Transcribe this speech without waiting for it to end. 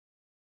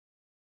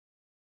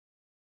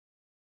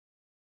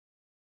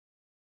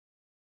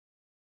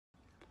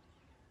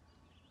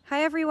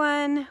Hi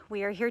everyone,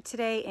 we are here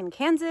today in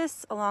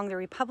Kansas along the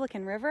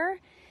Republican River,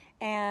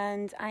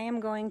 and I am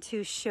going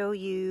to show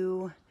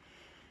you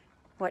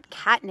what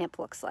catnip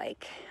looks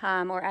like,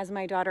 or as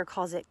my daughter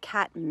calls it,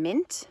 cat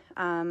mint,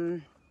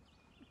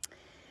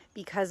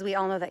 because we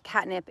all know that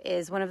catnip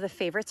is one of the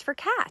favorites for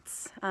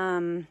cats.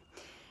 And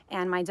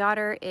my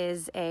daughter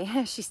is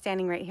she's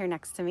standing right here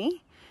next to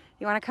me.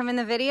 You want to come in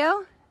the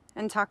video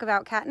and talk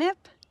about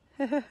catnip?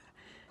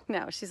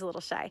 No, she's a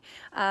little shy.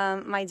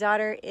 My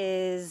daughter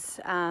is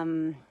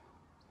an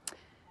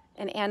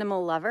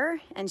animal lover,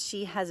 and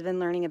she has been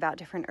learning about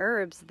different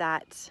herbs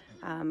that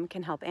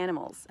can help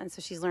animals. And so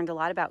she's learned a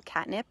lot about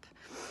catnip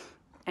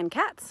and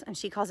cats, and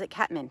she calls it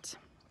catmint.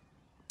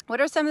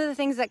 What are some of the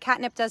things that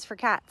catnip does for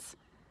cats?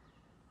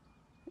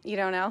 You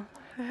don't know?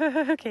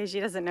 Okay, she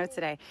doesn't know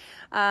today.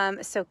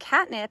 So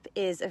catnip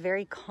is a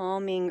very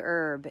calming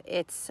herb.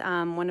 It's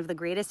one of the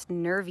greatest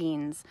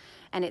nervines,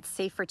 and it's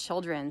safe for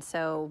children.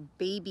 So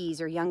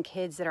babies or young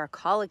kids that are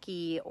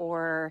colicky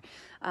or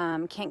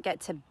can't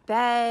get to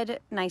bed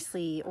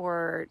nicely,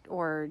 or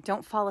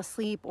don't fall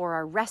asleep, or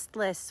are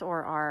restless,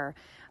 or are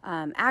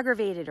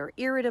aggravated or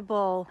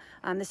irritable.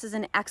 This is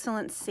an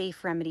excellent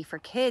safe remedy for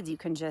kids. You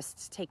can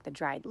just take the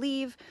dried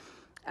leaves,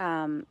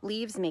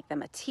 make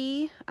them a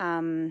tea.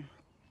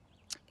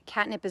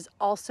 Catnip is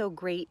also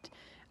great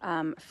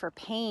for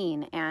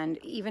pain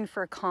and even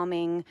for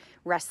calming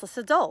restless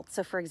adults.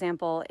 So for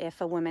example,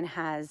 if a woman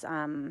has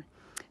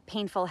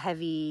painful,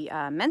 heavy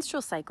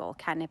menstrual cycle,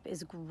 catnip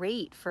is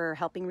great for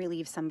helping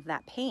relieve some of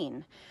that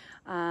pain.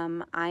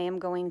 I am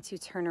going to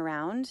turn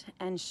around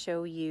and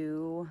show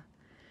you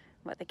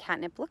what the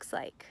catnip looks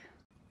like.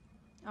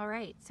 All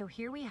right, so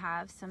here we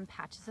have some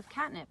patches of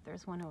catnip.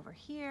 There's one over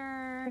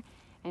here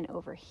and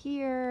over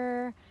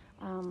here.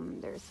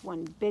 There's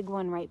one big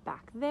one right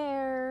back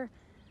there.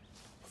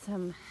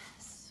 Some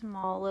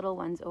small little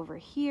ones over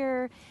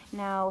here.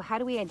 Now, how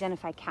do we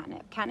identify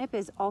catnip? Catnip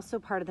is also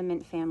part of the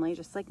mint family,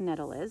 just like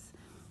nettle is.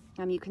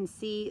 You can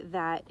see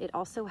that it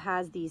also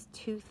has these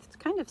toothed,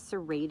 kind of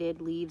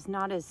serrated leaves,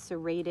 not as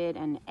serrated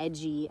and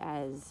edgy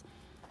as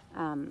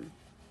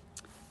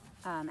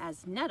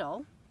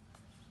nettle,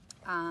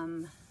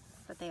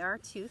 but they are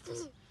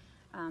toothed.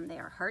 They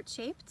are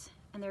heart-shaped,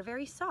 and they're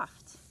very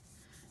soft.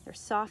 They're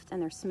soft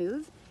and they're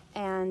smooth.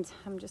 And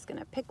I'm just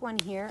gonna pick one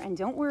here, and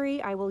don't worry,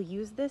 I will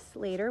use this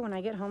later when I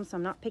get home, so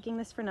I'm not picking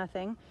this for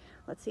nothing.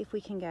 Let's see if we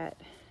can get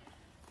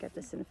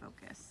this in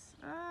focus.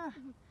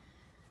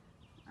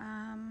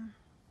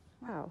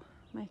 Wow,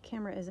 my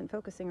camera isn't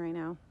focusing right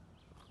now.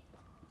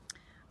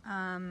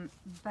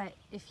 But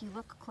if you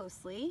look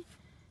closely,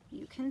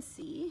 you can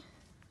see,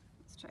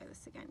 let's try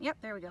this again. Yep,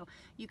 there we go.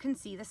 You can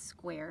see the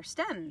square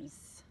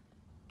stems.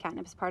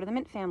 Catnip is part of the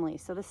mint family,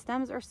 so the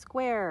stems are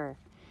square.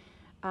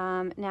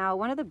 Now,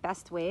 one of the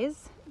best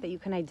ways that you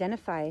can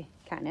identify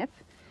catnip,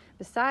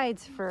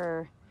 besides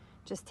for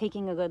just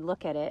taking a good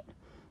look at it,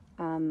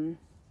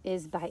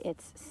 is by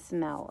its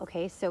smell.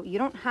 Okay, so you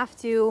don't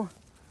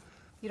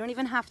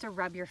even have to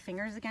rub your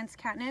fingers against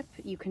catnip.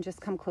 You can just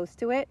come close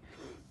to it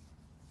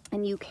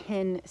and you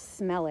can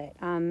smell it.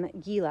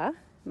 Gila,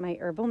 my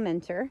herbal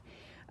mentor,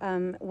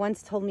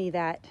 once told me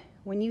that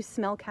when you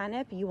smell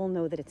catnip, you will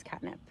know that it's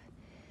catnip.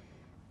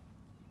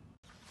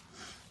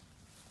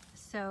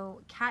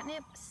 So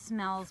catnip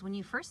smells, when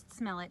you first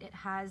smell it, it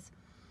has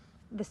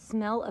the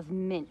smell of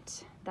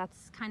mint.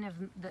 That's kind of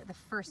the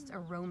first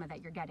aroma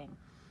that you're getting.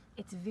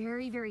 It's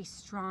very, very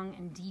strong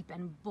and deep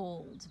and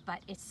bold,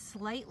 but it's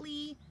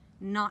slightly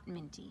not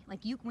minty. Like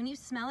when you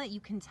smell it, you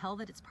can tell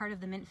that it's part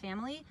of the mint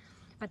family,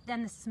 but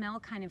then the smell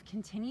kind of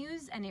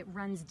continues and it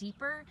runs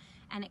deeper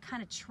and it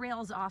kind of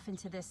trails off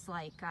into this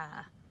like,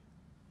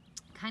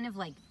 kind of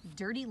like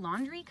dirty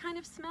laundry kind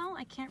of smell.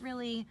 I can't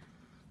really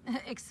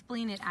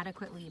explain it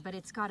adequately, but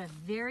it's got a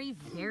very,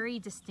 very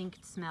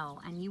distinct smell,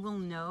 and you will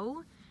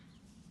know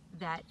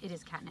that it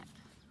is catnip.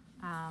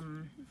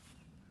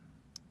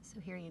 So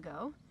here you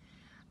go.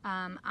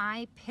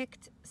 I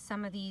picked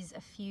some of these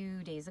a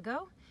few days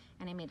ago,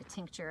 and I made a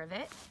tincture of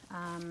it,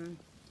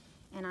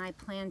 and I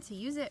plan to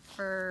use it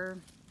for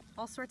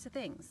all sorts of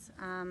things.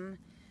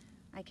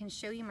 I can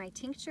show you my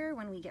tincture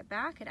when we get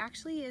back. It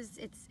actually is,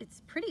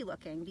 it's pretty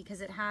looking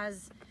because it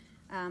has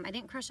I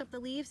didn't crush up the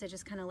leaves, I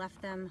just kind of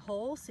left them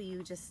whole, so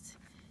you just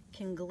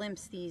can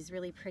glimpse these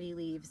really pretty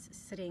leaves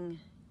sitting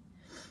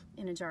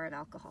in a jar of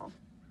alcohol.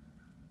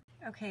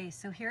 Okay,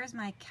 so here's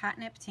my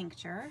catnip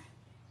tincture.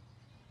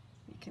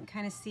 You can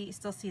kind of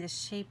still see the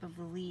shape of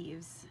the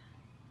leaves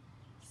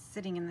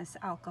sitting in this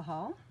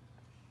alcohol.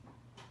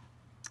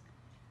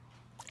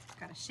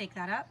 Gotta shake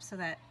that up so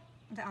that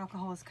the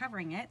alcohol is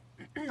covering it.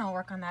 I'll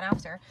work on that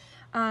after.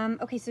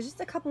 Okay, so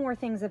just a couple more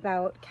things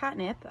about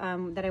catnip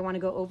that I want to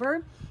go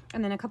over,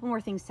 and then a couple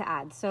more things to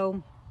add.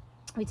 So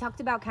we talked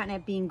about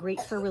catnip being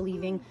great for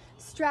relieving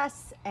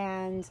stress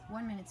and,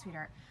 1 minute,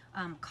 sweetheart,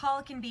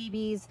 colic in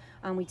babies.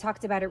 We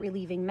talked about it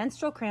relieving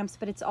menstrual cramps,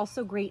 but it's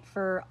also great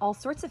for all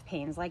sorts of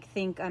pains, like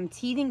think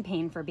teething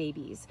pain for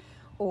babies,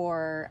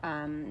 or,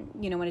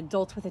 you know, an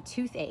adult with a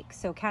toothache.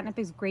 So catnip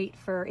is great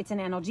for, it's an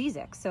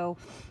analgesic, so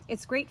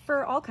it's great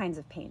for all kinds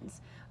of pains.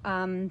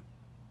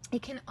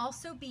 It can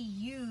also be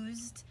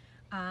used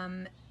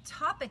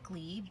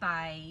topically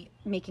by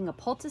making a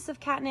poultice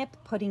of catnip,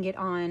 putting it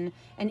on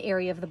an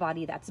area of the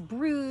body that's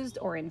bruised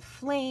or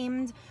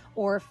inflamed,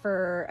 or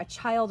for a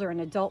child or an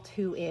adult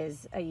who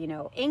is, you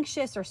know,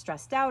 anxious or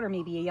stressed out, or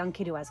maybe a young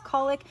kid who has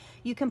colic.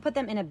 You can put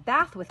them in a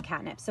bath with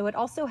catnip. So it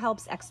also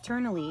helps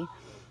externally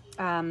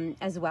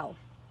as well.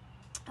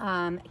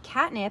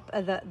 Catnip,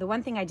 the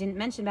one thing I didn't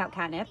mention about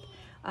catnip,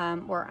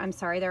 or I'm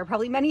sorry, there are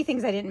probably many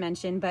things I didn't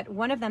mention, but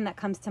one of them that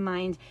comes to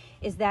mind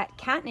is that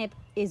catnip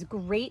is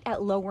great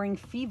at lowering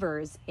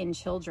fevers in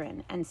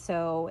children. And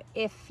so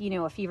if, you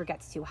know, a fever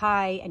gets too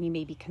high and you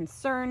may be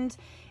concerned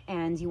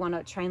and you want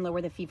to try and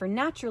lower the fever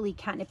naturally,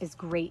 catnip is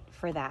great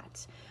for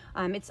that.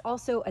 It's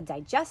also a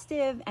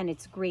digestive, and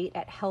it's great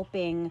at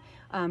helping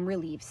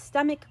relieve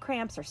stomach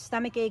cramps or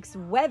stomach aches,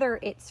 whether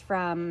it's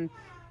from,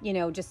 you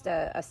know, just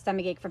a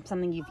stomach ache from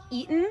something you've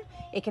eaten.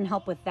 It can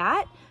help with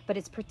that, but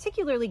it's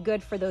particularly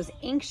good for those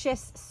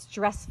anxious,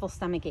 stressful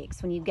stomach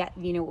aches. When you get,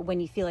 you know,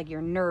 when you feel like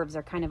your nerves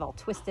are kind of all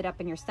twisted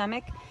up in your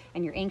stomach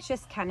and you're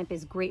anxious, catnip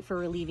is great for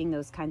relieving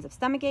those kinds of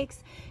stomach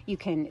aches. You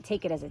can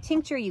take it as a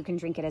tincture, you can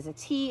drink it as a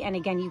tea, and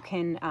again, you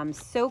can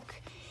soak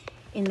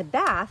in the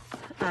bath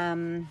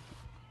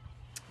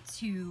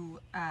to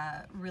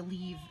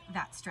relieve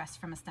that stress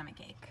from a stomach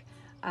ache.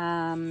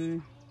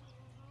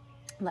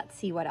 Let's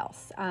see what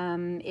else.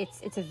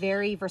 It's a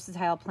very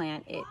versatile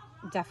plant. It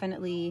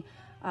definitely,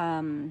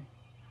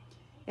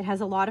 it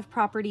has a lot of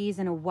properties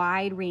and a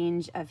wide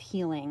range of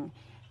healing.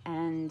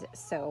 And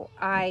so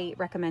I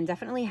recommend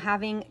definitely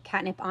having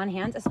catnip on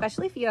hand,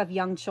 especially if you have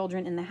young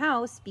children in the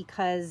house,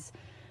 because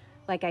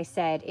like I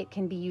said, it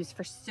can be used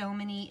for so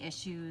many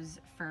issues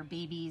for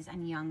babies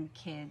and young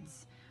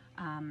kids.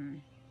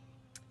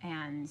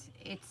 And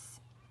it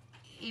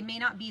may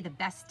not be the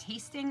best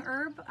tasting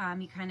herb.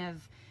 You kind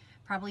of,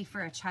 probably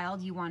for a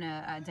child, you want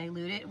to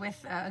dilute it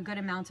with a good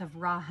amount of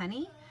raw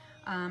honey.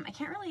 I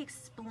can't really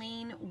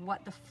explain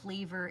what the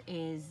flavor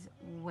is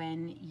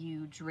when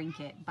you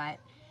drink it, but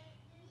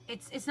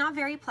it's not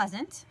very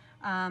pleasant.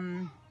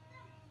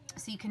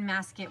 So you can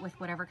mask it with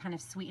whatever kind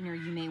of sweetener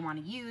you may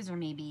want to use, or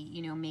maybe,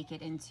 you know, make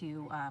it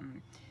into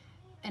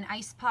an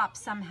ice pop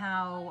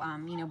somehow,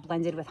 you know,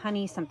 blended with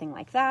honey, something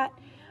like that,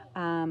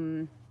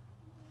 and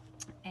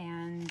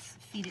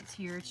feed it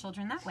to your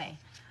children that way.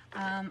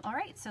 All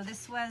right, so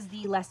this was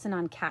the lesson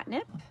on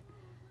catnip.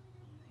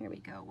 Here we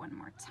go one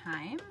more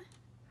time.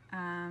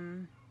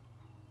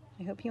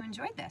 I hope you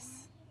enjoyed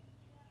this.